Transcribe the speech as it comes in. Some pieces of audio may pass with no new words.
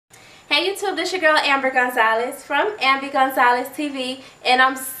Hey YouTube, this your girl Amber Gonzalez from Ambie Gonzalez TV, and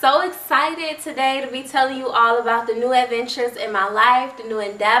I'm so excited today to be telling you all about the new adventures in my life, the new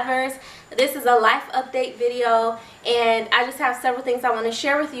endeavors. This is a life update video, and I just have several things I want to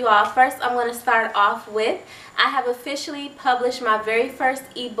share with you all. First, I'm going to start off with, I have officially published my very first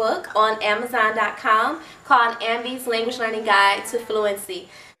ebook on Amazon.com called Ambies Language Learning Guide to Fluency.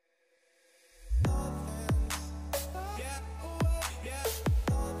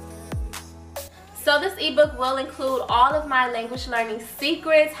 So this ebook will include all of my language learning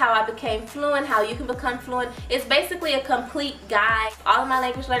secrets, how I became fluent, how you can become fluent. It's basically a complete guide. All of my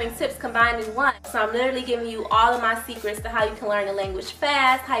language learning tips combined in one. So I'm literally giving you all of my secrets to how you can learn a language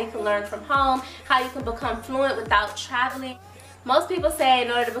fast, how you can learn from home, how you can become fluent without traveling. Most people say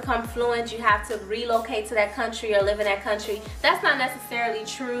in order to become fluent you have to relocate to that country or live in that country. That's not necessarily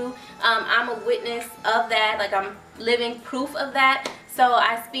true. I'm a witness of that, like I'm living proof of that. So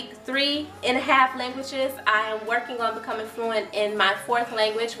I speak 3.5 languages. I am working on becoming fluent in my 4th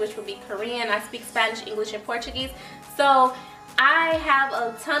language, which will be Korean. I speak Spanish, English, and Portuguese. So I have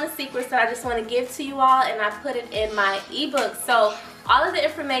a ton of secrets that I just want to give to you all, and I put it in my ebook. So all of the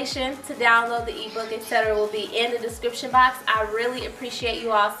information to download the ebook, etc., will be in the description box. I really appreciate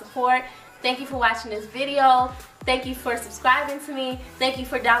you all's support. Thank you for watching this video. Thank you for subscribing to me. Thank you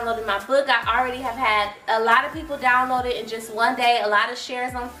for downloading my book. I already have had a lot of people download it in just one day. A lot of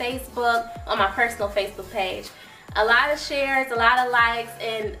shares on Facebook, on my personal Facebook page. A lot of shares, a lot of likes,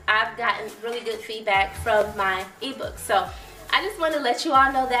 and I've gotten really good feedback from my ebook. So I just want to let you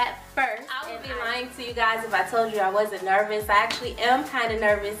all know that first. I would be lying to you guys if I told you I wasn't nervous. I actually am kind of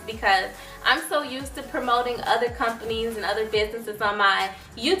nervous because I'm so used to promoting other companies and other businesses on my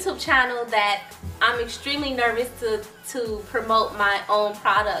YouTube channel that I'm extremely nervous to promote my own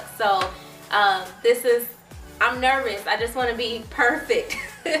product. So I'm nervous. I just want to be perfect.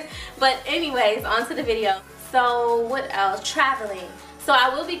 But anyways, on to the video. So what else? Traveling. So I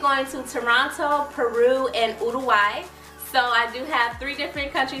will be going to Toronto, Peru, and Uruguay. So I do have 3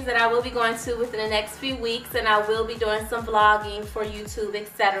 different countries that I will be going to within the next few weeks, and I will be doing some vlogging for YouTube,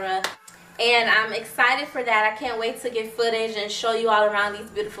 etc. And I'm excited for that. I can't wait to get footage and show you all around these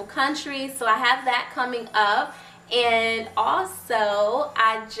beautiful countries. So I have that coming up. And also,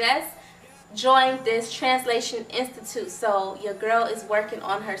 I just joined this Translation Institute. So your girl is working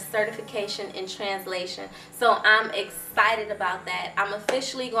on her certification in translation. So I'm excited about that. I'm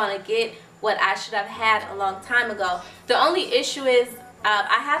officially going to get what I should have had a long time ago. The only issue is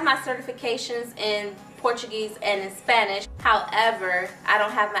I have my certifications in Portuguese and in Spanish. However, I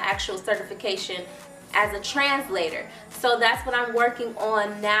don't have my actual certification as a translator. So that's what I'm working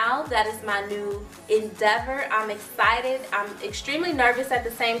on now. That is my new endeavor. I'm excited. I'm extremely nervous at the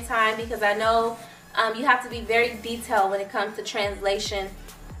same time because I know you have to be very detailed when it comes to translation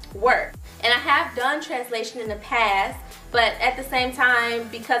work. And I have done translation in the past, but at the same time,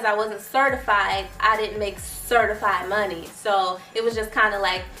 because I wasn't certified, I didn't make certified money. So it was just kind of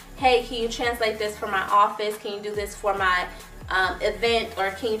like, hey, can you translate this for my office? Can you do this for my event?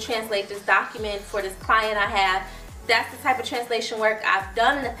 Or can you translate this document for this client I have? That's the type of translation work I've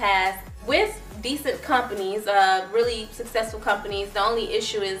done in the past with decent companies, really successful companies. The only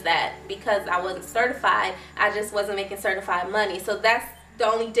issue is that because I wasn't certified, I just wasn't making certified money. So that's the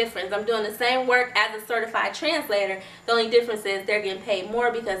only difference. I'm doing the same work as a certified translator. The only difference is they're getting paid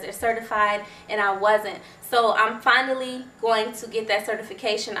more because they're certified and I wasn't. So I'm finally going to get that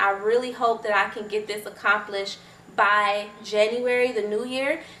certification. I really hope that I can get this accomplished by January, the new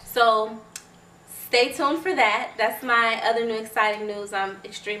year. So stay tuned for that. That's my other new exciting news. I'm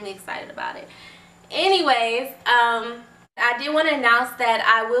extremely excited about it. Anyways, I did want to announce that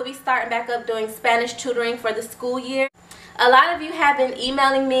I will be starting back up doing Spanish tutoring for the school year. A lot of you have been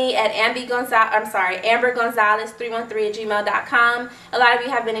emailing me at ambergonzalez313@gmail.com. A lot of you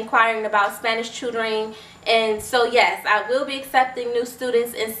have been inquiring about Spanish tutoring, and so yes, I will be accepting new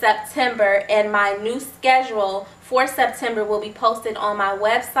students in September, and my new schedule for September will be posted on my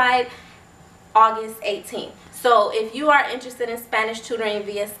website August 18th. So if you are interested in Spanish tutoring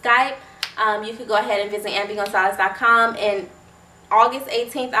via Skype, you can go ahead and visit ambiegonzalez.com, and August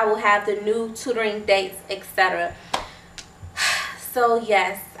 18th I will have the new tutoring dates, etc. So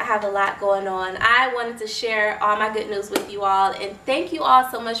yes, I have a lot going on. I wanted to share all my good news with you all, and thank you all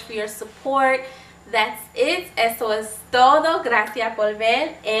so much for your support. That's it. Eso es todo. Gracias por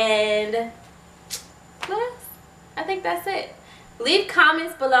ver. And what else? I think that's it. Leave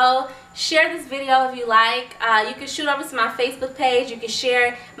comments below. Share this video if you like. You can shoot over to my Facebook page. You can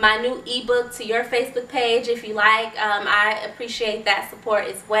share my new ebook to your Facebook page if you like. I appreciate that support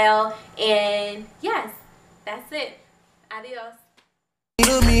as well. And yes, that's it. Adios.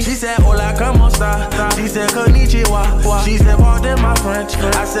 She said, hola, como esta? She said, konnichiwa. She said, pardon my French.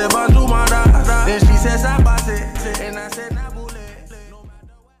 I said, bonjour, madame. Then she said,